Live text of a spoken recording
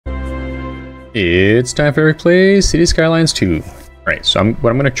It's time for play City Skylines 2. Alright, so what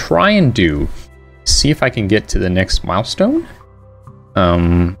I'm going to try and do, see if I can get to the next milestone.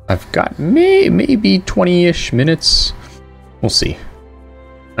 I've got maybe 20-ish minutes. We'll see.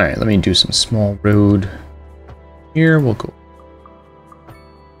 Alright, let me do some small road here. I'll go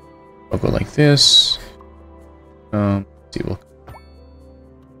like this. Let's see, we'll go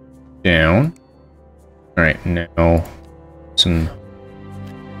down. Alright, now some...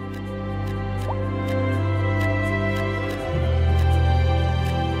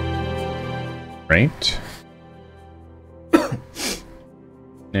 Right.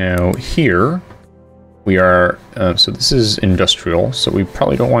 Now here we are, so this is industrial, so we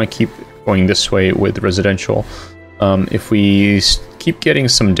probably don't want to keep going this way with residential. If we keep getting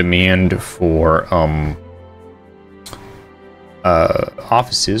some demand for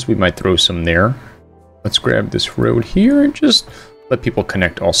offices, we might throw some there. Let's grab this road here and just let people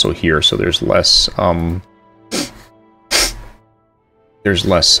connect also here, so there's less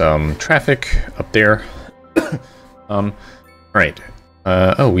traffic up there. Right.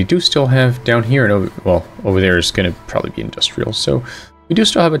 Oh, we do still have down here, and over there is going to probably be industrial, so we do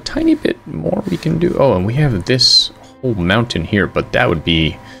still have a tiny bit more we can do. Oh, and we have this whole mountain here, but that would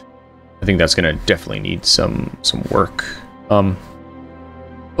be, I think that's going to definitely need some work.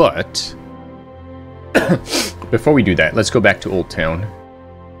 But before we do that, let's go back to Old Town.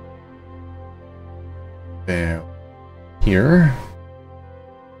 There. Here.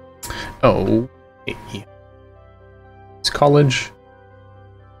 Oh, this college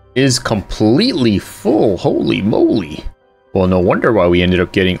is completely full. Holy moly. Well, no wonder why we ended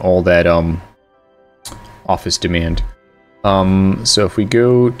up getting all that office demand. So if we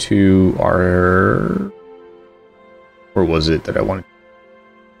go to our... Where was it that I wanted?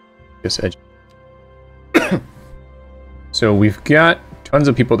 This edge. So we've got tons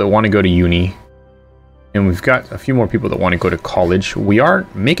of people that want to go to uni. And we've got a few more people that want to go to college. We are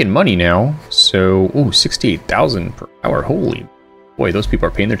making money now. So, ooh, 68,000 per hour. Holy boy, those people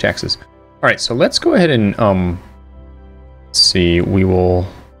are paying their taxes. All right, so let's go ahead and let's see. We will.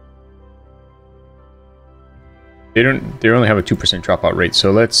 They only have a 2% dropout rate.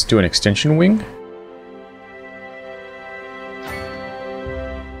 So let's do an extension wing.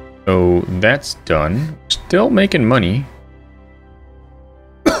 So that's done. Still making money.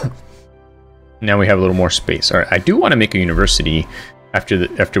 Now we have a little more space. All right, I do want to make a university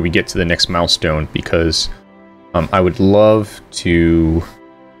after we get to the next milestone, because I would love to.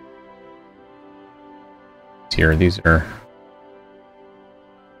 Here, these are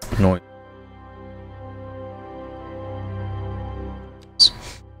noise.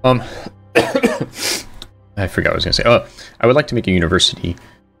 I forgot what I was going to say. Oh, I would like to make a university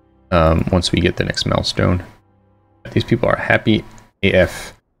once we get the next milestone. These people are happy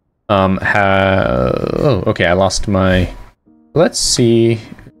AF. Oh, okay, I lost my... Let's see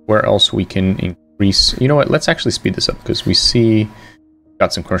where else we can increase... You know what, let's actually speed this up, because we see...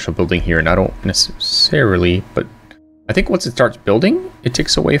 Got some commercial building here, and I don't necessarily... But I think once it starts building, it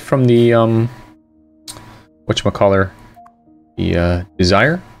takes away from the... Whatchamacallit? The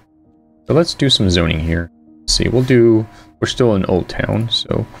desire. So let's do some zoning here. Let's see, we'll do... We're still in Old Town,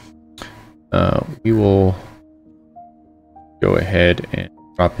 so... we will... Go ahead and...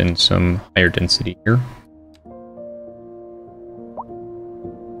 drop in some higher density here.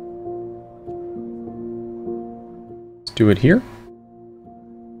 Let's do it here.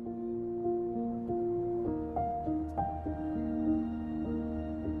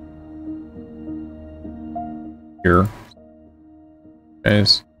 Here.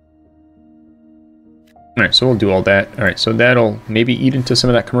 Guys. Alright, so we'll do all that. Alright, so that'll maybe eat into some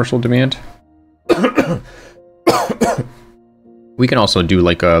of that commercial demand. We can also do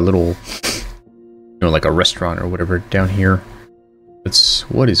like a little, you know, like a restaurant or whatever down here.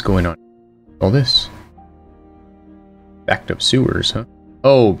 What is going on? All this backed up sewers, huh?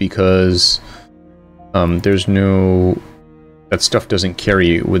 Oh, because there's no, that stuff doesn't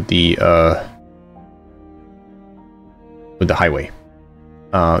carry with the highway.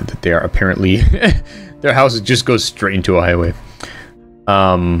 That they are apparently their house just goes straight into a highway.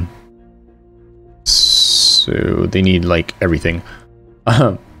 So they need like everything.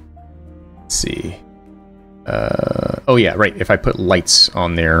 Let's see. Oh yeah, right. If I put lights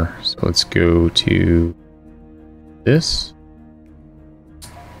on there, so let's go to this.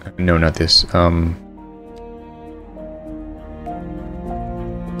 No, not this.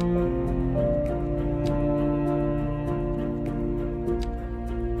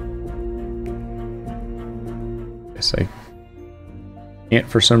 Guess I can't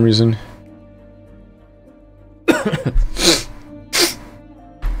for some reason.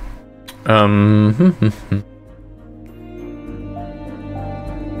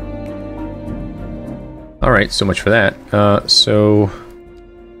 Alright, so much for that. So...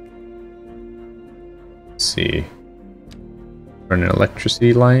 Let's see. Run an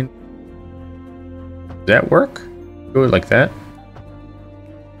electricity line. Does that work? Go like that?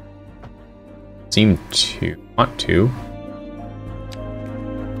 Seem to want to.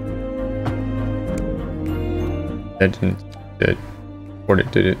 That didn't support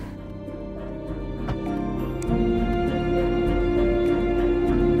it, did it?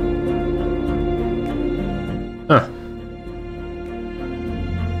 Huh.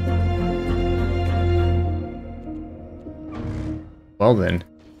 Well then.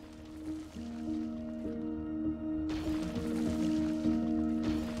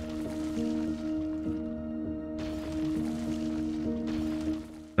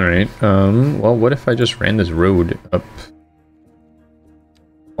 Alright, well, what if I just ran this road up?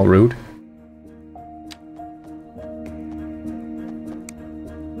 All road?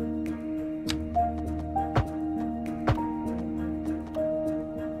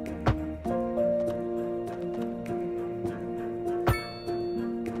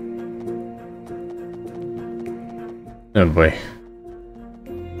 Oh boy.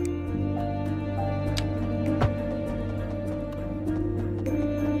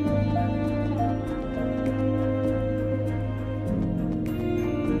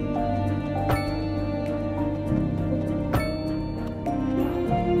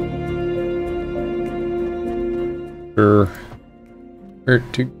 Where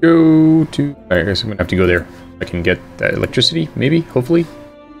to go to? I guess I'm gonna have to go there. I can get that electricity, maybe, hopefully.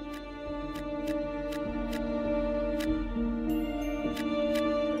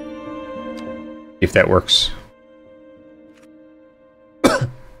 If that works.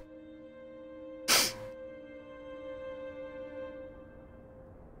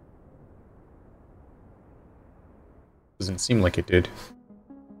 Doesn't seem like it did.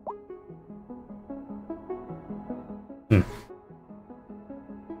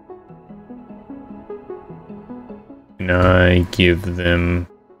 Can I give them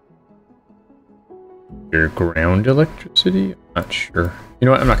their ground electricity? I'm not sure. You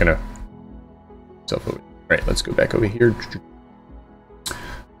know what? I'm not gonna. Alright, let's go back over here.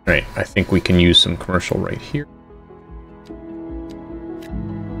 Alright, I think we can use some commercial right here.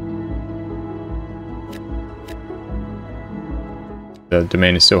 The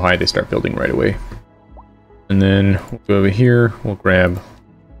demand is so high they start building right away. And then we'll go over here, we'll grab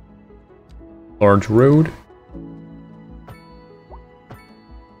large road.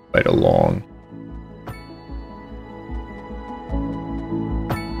 Right along.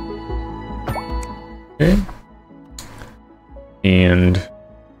 Okay. And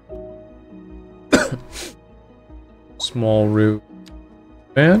small route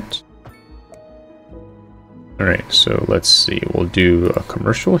that. Alright, so let's see. We'll do a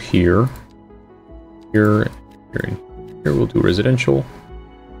commercial here. Here, here, and here. We'll do residential.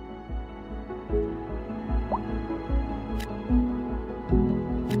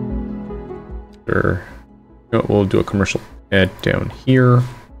 Sure. No, we'll do a commercial ad down here.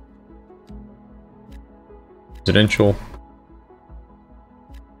 Residential.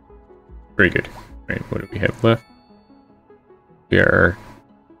 Very good. Alright, what do we have left? We are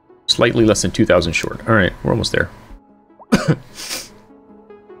slightly less than 2,000 short. Alright, we're almost there. Let's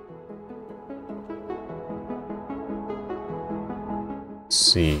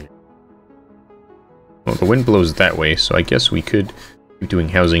see. Well, the wind blows that way, so I guess we could be doing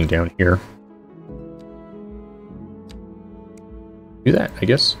housing down here. Do that, I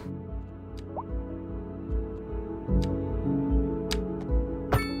guess.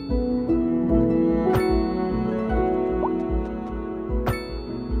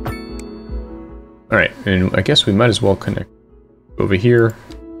 Alright, and I guess we might as well connect over here.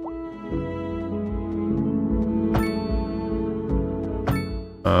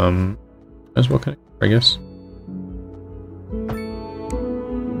 Might as well connect, I guess.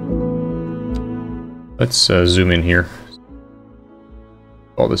 Let's zoom in here.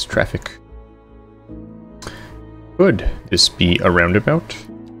 All this traffic. Could this be a roundabout?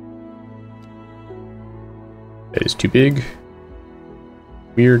 That is too big.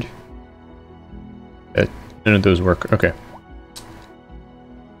 Weird. None of those work. Okay.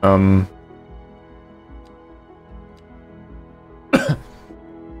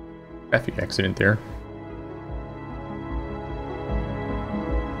 Traffic accident there.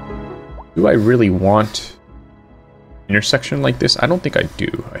 Do I really want intersection like this? I don't think I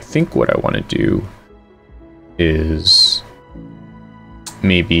do. I think what I want to do is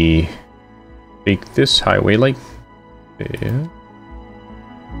maybe make this highway like this.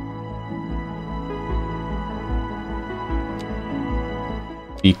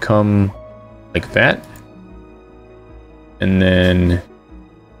 become like that. And then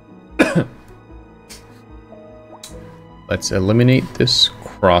let's eliminate this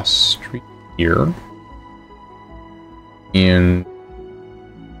cross street here. And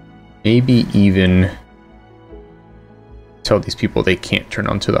maybe even tell these people they can't turn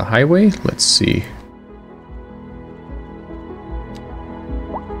onto the highway. Let's see.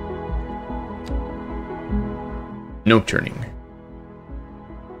 No turning.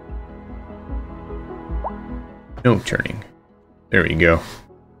 No turning. There we go.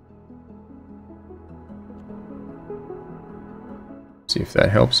 See if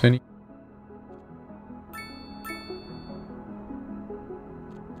that helps any.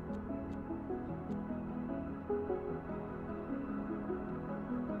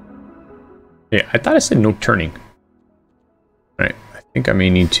 Yeah, I thought I said no turning. Alright, I think I may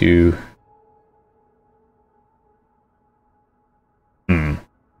need to...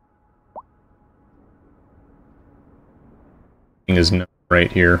 Is not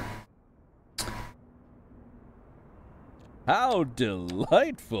right here. How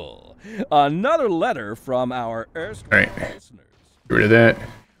delightful! Another letter from our erstwhile listeners. Get rid of that.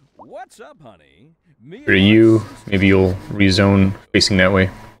 What's up, honey? Get rid of you. Maybe you'll rezone facing that way.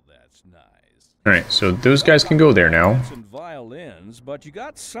 That's nice. Alright, so those guys can go there now. And violins, but you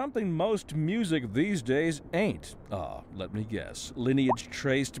got something most music these days ain't. Let me guess. Lineage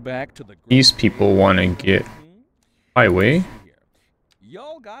traced back to the... These people want to get highway.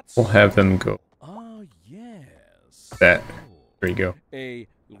 We'll have them go. Oh, yes. That. There you go. A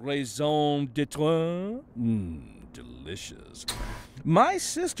raison d'etre? Delicious. My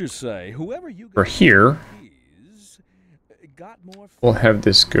sisters say whoever you for here, got more we'll have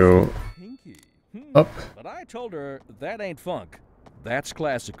this go up. But I told her that ain't funk. That's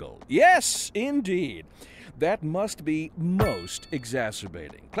classical. Yes, indeed. That must be most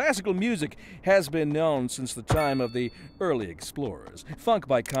exacerbating. Classical music has been known since the time of the early explorers. Funk,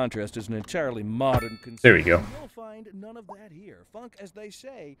 by contrast, is an entirely modern concept. There we go. You'll find none of that here. Funk, as they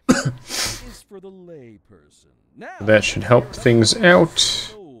say, is for the lay person. Now, that should help things out.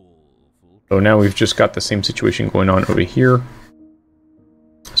 So now we've just got the same situation going on over here.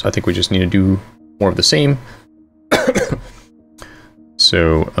 So I think we just need to do more of the same.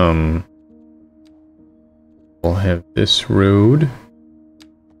 So, we'll have this road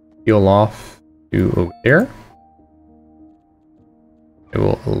peel off to over there. I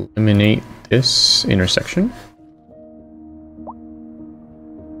will eliminate this intersection.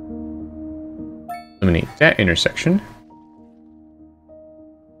 Eliminate that intersection.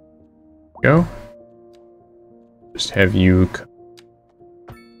 Go. Just have you come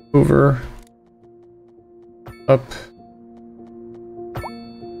over, up.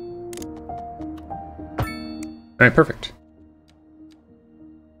 Alright, perfect.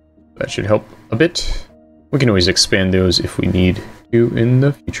 That should help a bit. We can always expand those if we need to in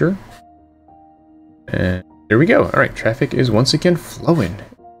the future. And there we go. Alright, traffic is once again flowing.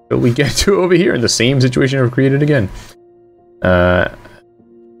 So we get to over here in the same situation I've created again.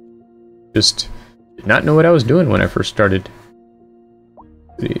 Just did not know what I was doing when I first started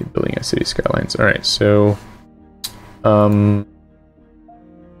building a city skylines. Alright, so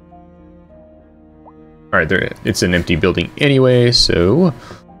alright, there it's an empty building anyway, so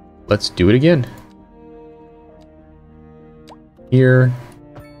let's do it again. Here,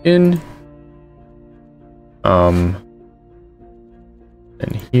 in, and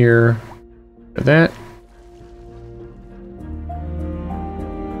here, for that.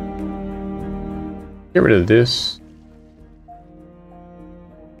 Get rid of this.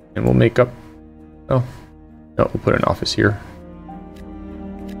 And we'll make up, oh, no, we'll put an office here.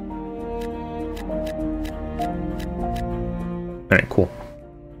 Alright, cool.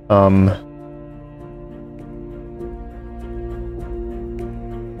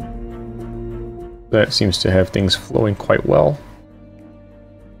 That seems to have things flowing quite well.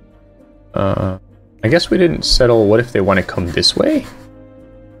 I guess we didn't settle what if they want to come this way?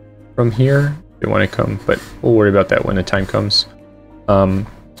 From here? They want to come, but we'll worry about that when the time comes.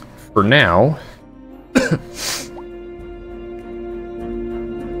 For now... I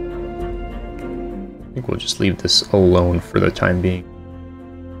think we'll just leave this alone for the time being.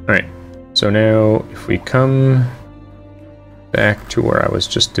 Alright, so now if we come back to where I was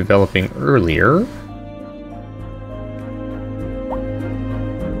just developing earlier,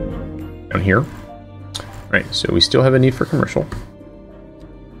 down here. Alright, so we still have a need for commercial.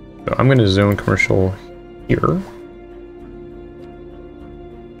 So I'm going to zone commercial here.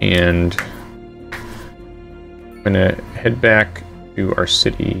 And I'm going to head back to our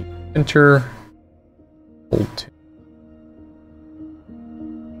city center.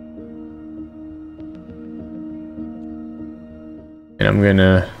 And I'm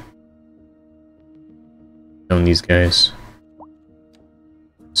gonna own these guys.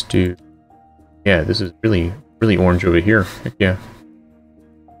 Let's do... Yeah, this is really, really orange over here. Heck yeah.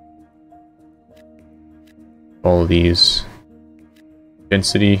 All of these.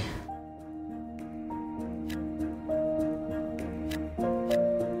 Density.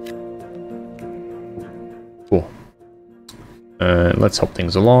 Cool. Let's help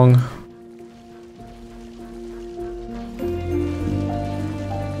things along.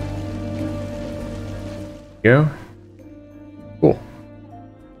 Go. Cool.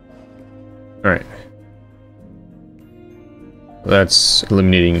 Alright. That's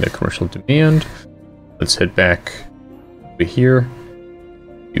eliminating the commercial demand. Let's head back over here.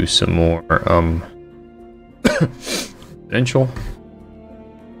 Do some more residential.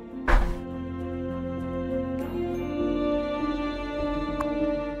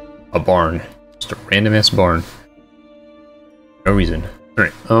 A barn. Just a random ass barn. No reason.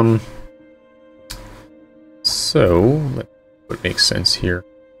 Alright, so let's see what makes sense here.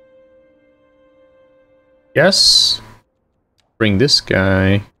 Yes. Bring this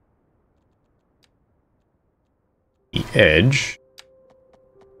guy the edge.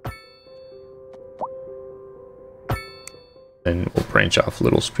 Then we'll branch off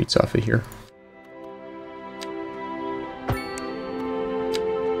little streets off of here.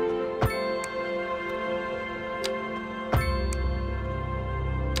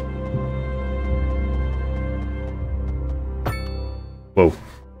 Whoa.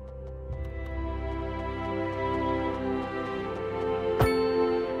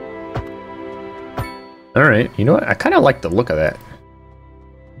 Alright, you know what? I kind of like the look of that.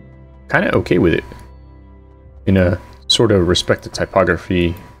 Kind of okay with it. In a sort of respect to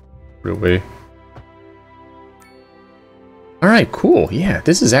typography sort of way. Alright, cool. Yeah,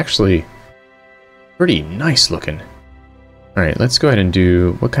 this is actually pretty nice looking. Alright, let's go ahead and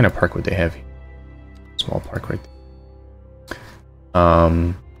do... What kind of park would they have here? Small park right there.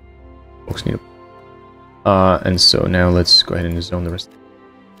 Folks need a... and so now let's go ahead and zone the rest.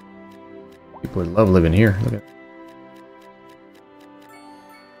 People would love living here. Look at...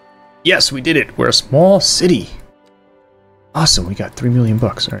 Yes, we did it! We're a small city! Awesome, we got 3 million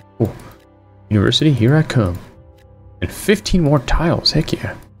bucks. Alright, cool. University, here I come. And 15 more tiles, heck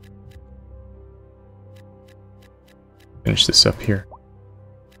yeah. Finish this up here.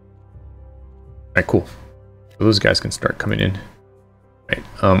 Alright, cool. So those guys can start coming in.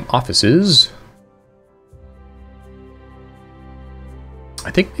 Alright, offices. I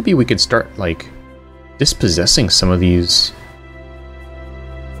think maybe we could start, like, dispossessing some of these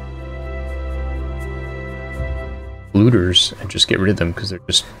polluters and just get rid of them because they're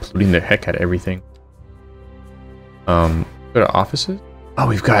just polluting the heck out of everything. Go to offices. Oh,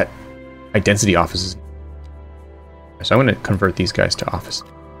 we've got high density offices. So I'm going to convert these guys to office.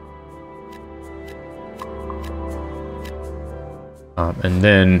 And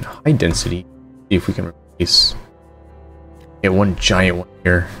then high density. See if we can replace. Get one giant one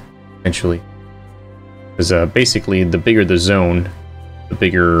here eventually. Because basically, the bigger the zone, the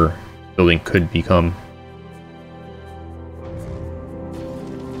bigger building could become.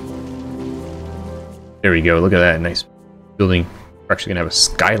 There we go. Look at that nice building. We're actually gonna have a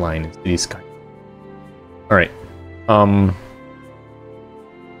skyline in City Sky. All right.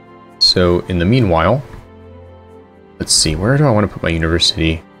 So in the meanwhile, let's see. Where do I want to put my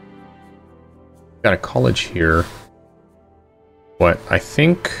university? Got a college here. What I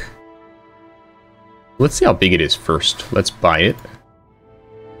think. Let's see how big it is first. Let's buy it.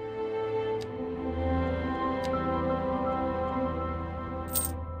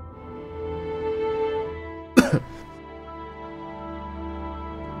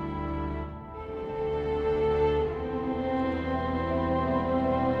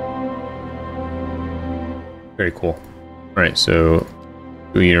 Very cool. Alright, so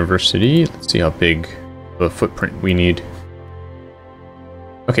to a university. Let's see how big of a footprint we need.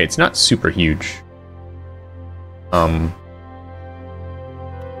 Okay, it's not super huge.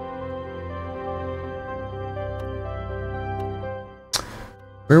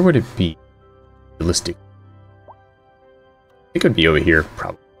 Where would it be? Realistic. It could be over here,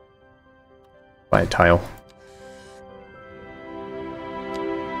 probably. By a tile.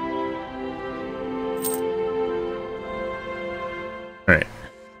 Alright.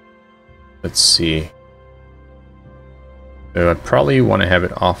 Let's see. So I probably want to have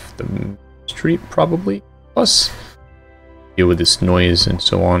it off the street, probably. Plus, deal with this noise and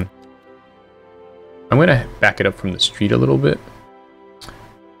so on. I'm going to back it up from the street a little bit.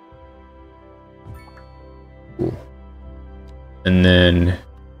 Cool. And then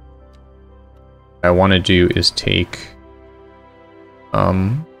what I want to do is take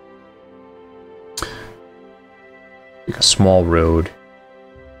Like a small road.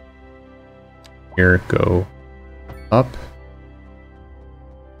 Here, go up,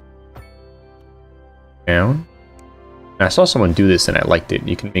 down. And I saw someone do this and I liked it.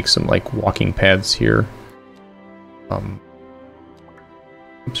 You can make some like walking paths here.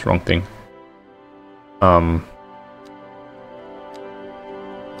 Oops, wrong thing.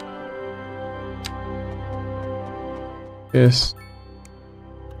 This.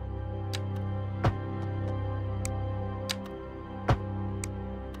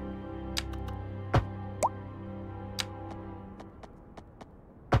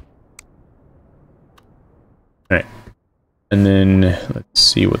 Alright. And then let's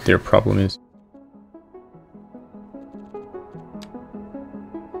see what their problem is.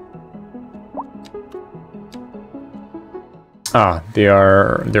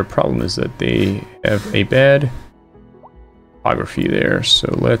 Their problem is that they have a bad topography there,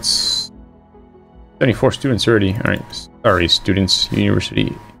 so let's 74 students already. Alright, sorry students,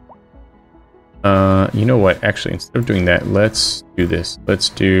 university. You know what, actually instead of doing that, let's do this. Let's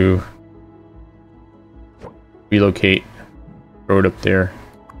do relocate road up there.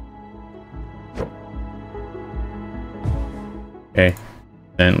 Okay,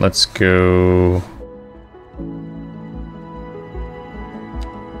 and let's go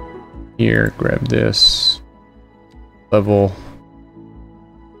here, grab this, level,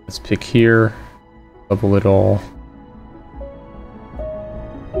 let's pick here, level it all.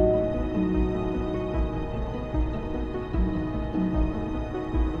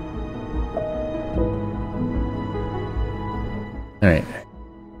 Alright, I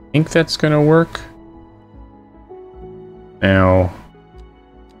think that's gonna work. Now,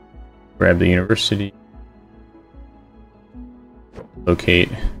 grab the university,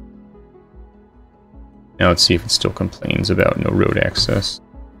 locate. Now let's see if it still complains about no road access.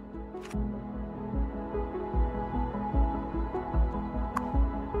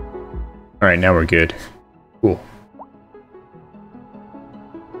 Alright, now we're good. Cool.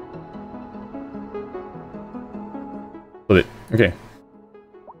 Love it. Okay.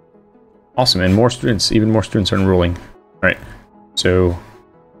 Awesome, and more students, even more students are enrolling. Alright, so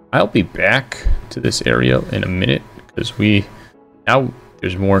I'll be back to this area in a minute, because now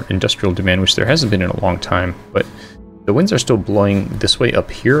there's more industrial demand, which there hasn't been in a long time, but the winds are still blowing this way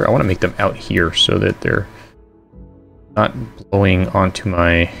up here. I want to make them out here so that they're not blowing onto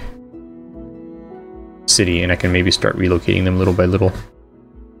my city, and I can maybe start relocating them little by little.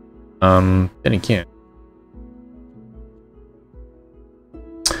 Then again,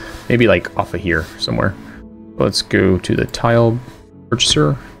 maybe like off of here somewhere. Let's go to the tile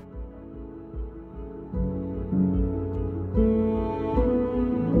purchaser.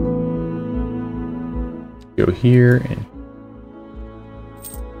 Go here and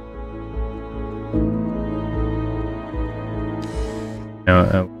now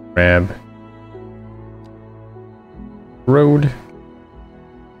I'll grab road.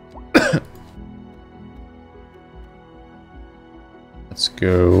 Let's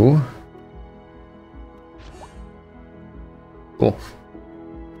go. Cool.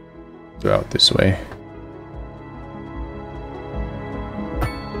 Go out this way.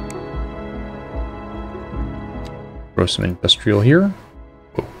 Throw some industrial here.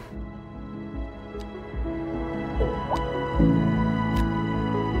 Cool.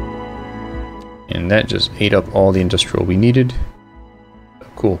 And that just ate up all the industrial we needed.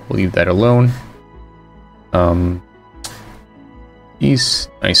 Cool, we'll leave that alone. These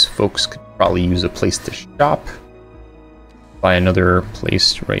nice folks could probably use a place to shop. Buy another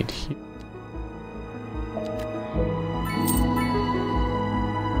place right here.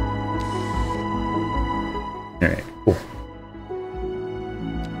 Alright, cool.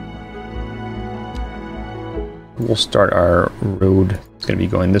 We'll start our road. It's going to be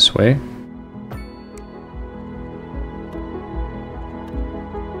going this way.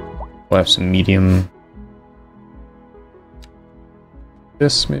 We'll have some medium.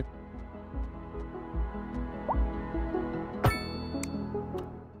 This maybe.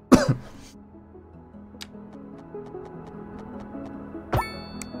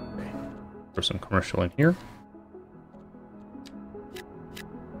 Throw some commercial in here.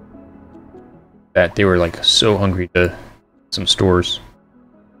 That they were like so hungry to some stores.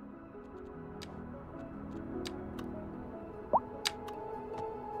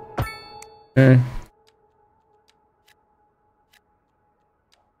 Okay.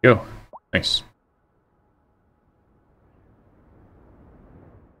 Go. Nice.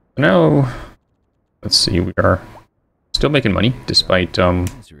 Now, let's see, we are still making money despite the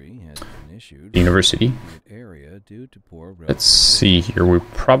university. Area due to poor road. Let's see here. We're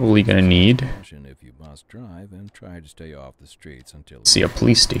probably going to need... If you must drive and try to stay off the streets until... See, a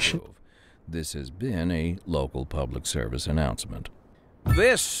police station. This has been a local public service announcement.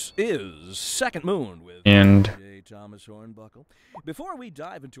 This is Second Moon with and Thomas Hornbuckle. Before we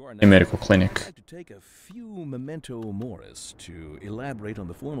dive into our a medical clinic. I'd like to take a few memento moris to elaborate on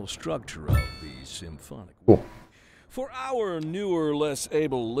the formal structure of the symphonic. Cool. For our newer, less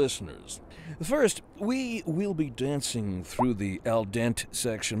able listeners, first, we will be dancing through the al dente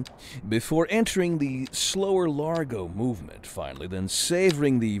section before entering the slower largo movement, finally, then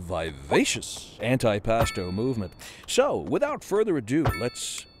savoring the vivacious antipasto movement. So, without further ado,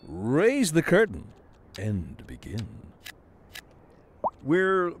 let's raise the curtain and begin.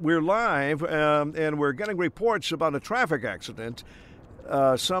 We're live, and we're getting reports about a traffic accident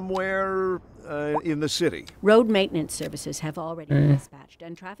somewhere in the city. Road maintenance services have already been dispatched,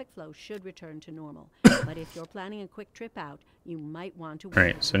 and traffic flow should return to normal. But if you're planning a quick trip out, you might want to... All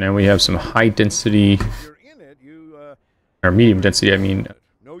right, so now we have some high density, If you're in it, or medium density, I mean,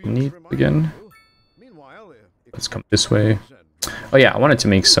 need again. Meanwhile, Let's come this way. Oh yeah, I wanted to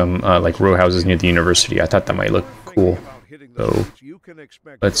make some like row houses near the university. I thought that might look cool. So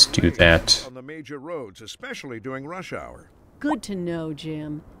let's do that. on the major roads, especially during rush hour. Good to know,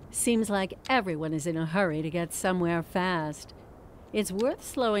 Jim. Seems like everyone is in a hurry to get somewhere fast. It's worth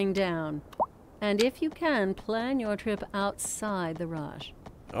slowing down. And if you can, plan your trip outside the rush.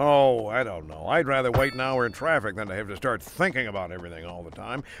 Oh, I don't know. I'd rather wait an hour in traffic than to have to start thinking about everything all the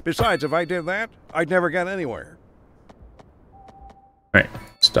time. Besides, if I did that, I'd never get anywhere. Alright,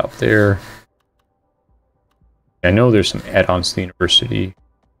 stop there. I know there's some add-ons to the university.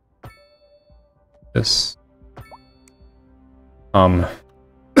 This. I'm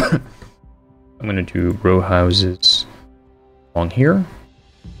gonna do row houses along here.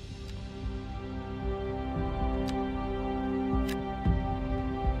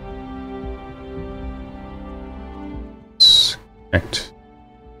 Let's connect.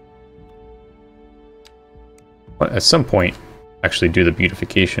 But at some point, actually do the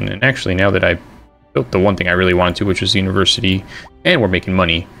beautification. And actually, now that I built the one thing I really wanted to, which was the university, and we're making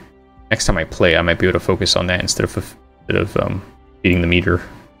money, next time I play, I might be able to focus on that instead of feeding the meter.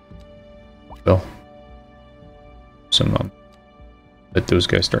 Well, some let those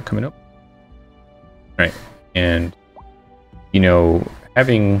guys start coming up. All right, and you know,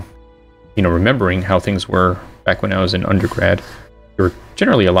 remembering how things were back when I was in undergrad, there were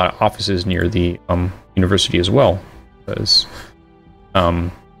generally a lot of offices near the university as well, because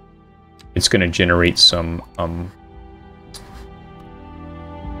it's going to generate some of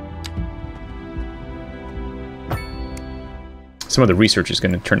the research is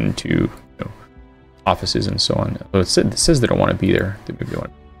going to turn into offices and so on. So it says they don't want to be there. Maybe they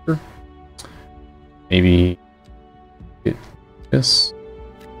want to be here. Maybe get this.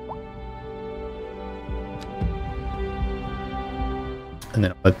 And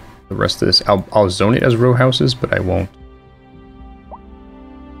then I'll let the rest of this, I'll zone it as row houses, but I won't.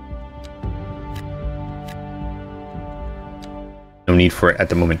 No need for it at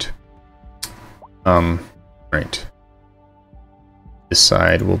the moment. Right. This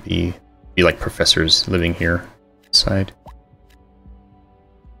side will be like professors living here. This side.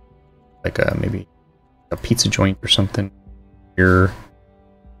 Like maybe a pizza joint or something here.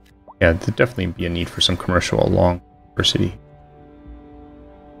 Yeah, there'd definitely be a need for some commercial along the university.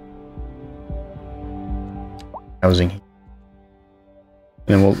 Housing. And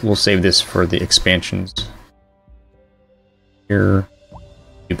then we'll save this for the expansions. Here.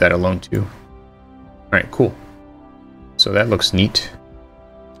 Leave that alone too. Alright, cool. So that looks neat.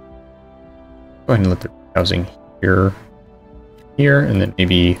 Go ahead and let the housing here, and then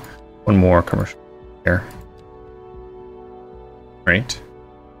maybe one more commercial there. Right.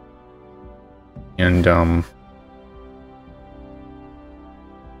 And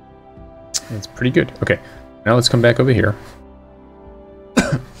it's pretty good. Okay, now let's come back over here.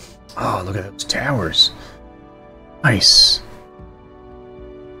 Oh, look at those towers. Nice.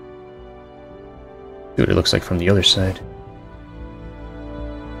 See what it looks like from the other side.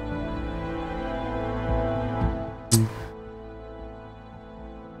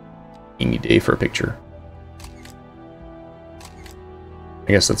 Any day for a picture.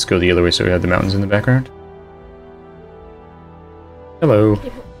 I guess let's go the other way so we have the mountains in the background. Hello.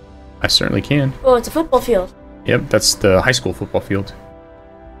 I certainly can. Oh, it's a football field. Yep, that's the high school football field.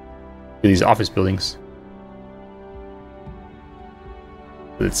 These office buildings.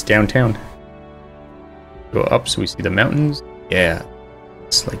 It's downtown. Go up so we see the mountains. Yeah.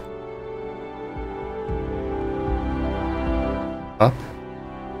 It's like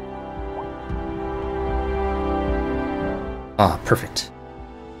Ah, perfect.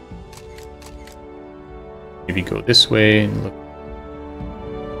 Maybe go this way and look.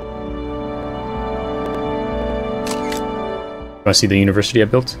 Want to see the university I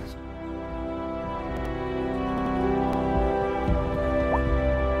built?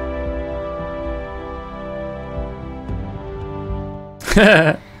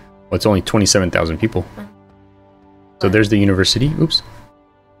 Well, it's only 27,000 people. So there's the university. Oops.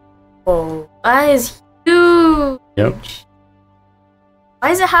 Oh, that is huge. Yep. Why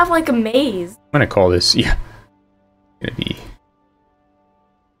does it have like a maze? I'm gonna call this, yeah. Gonna be.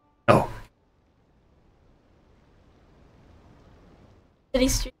 Oh, City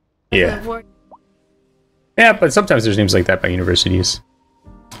Street. yeah. Yeah, but sometimes there's names like that by universities.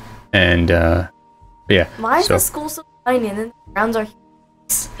 And, but yeah. Why is so. the school so tiny and then the grounds are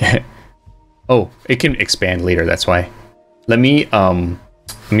huge? Oh, it can expand later, that's why. Let me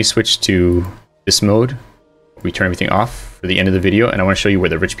switch to this mode. We turn everything off for the end of the video, and I want to show you where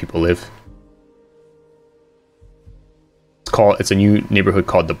the rich people live. It's a new neighborhood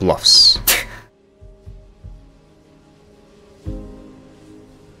called the Bluffs.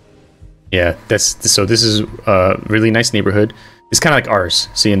 Yeah, so this is a really nice neighborhood. It's kind of like ours.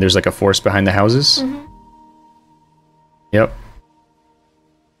 See, and there's like a forest behind the houses. Mm-hmm. Yep.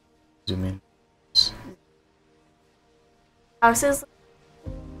 Zoom in. Houses.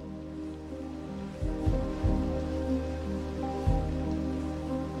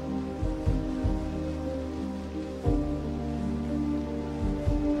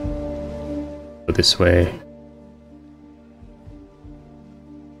 Go this way.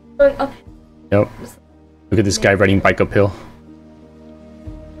 Going up. Yep. Look at this guy riding bike uphill.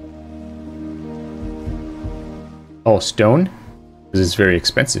 Oh, stone? This is a very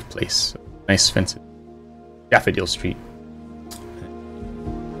expensive place. Nice fences. Daffodil Street.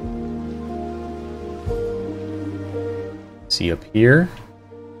 See up here,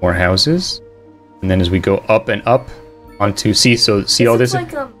 more houses, and then as we go up and up onto see all this.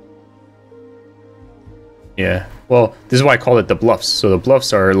 Like Yeah. Well, this is why I call it the Bluffs. So the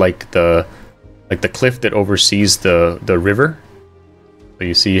Bluffs are like the cliff that oversees the river. So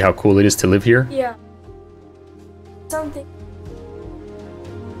you see how cool it is to live here. yeah. Something.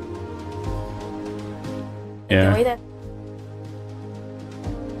 Yeah. The way that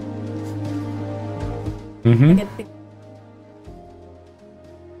Mm-hmm. like a big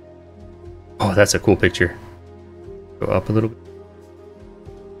Oh, that's a cool picture. Go up a little bit.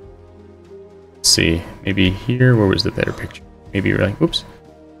 Let's see. Maybe here. Where was the better picture? Maybe really. Oops.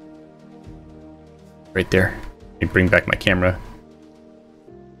 Right there. Let me bring back my camera.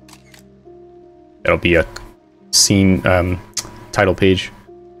 That'll be a scene title page.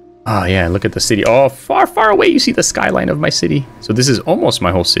 Ah, yeah. Look at the city. Oh, far, far away. You see the skyline of my city. So this is almost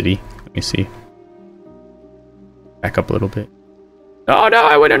my whole city. Let me see. Back up a little bit. Oh no!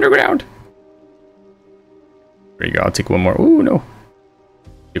 I went underground. There you go. I'll take one more. Ooh, no.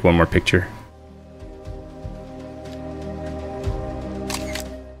 Take one more picture.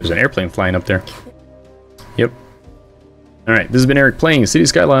 There's an airplane flying up there. Yep. Alright, this has been Eric playing City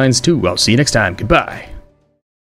Skylines 2. I'll see you next time. Goodbye.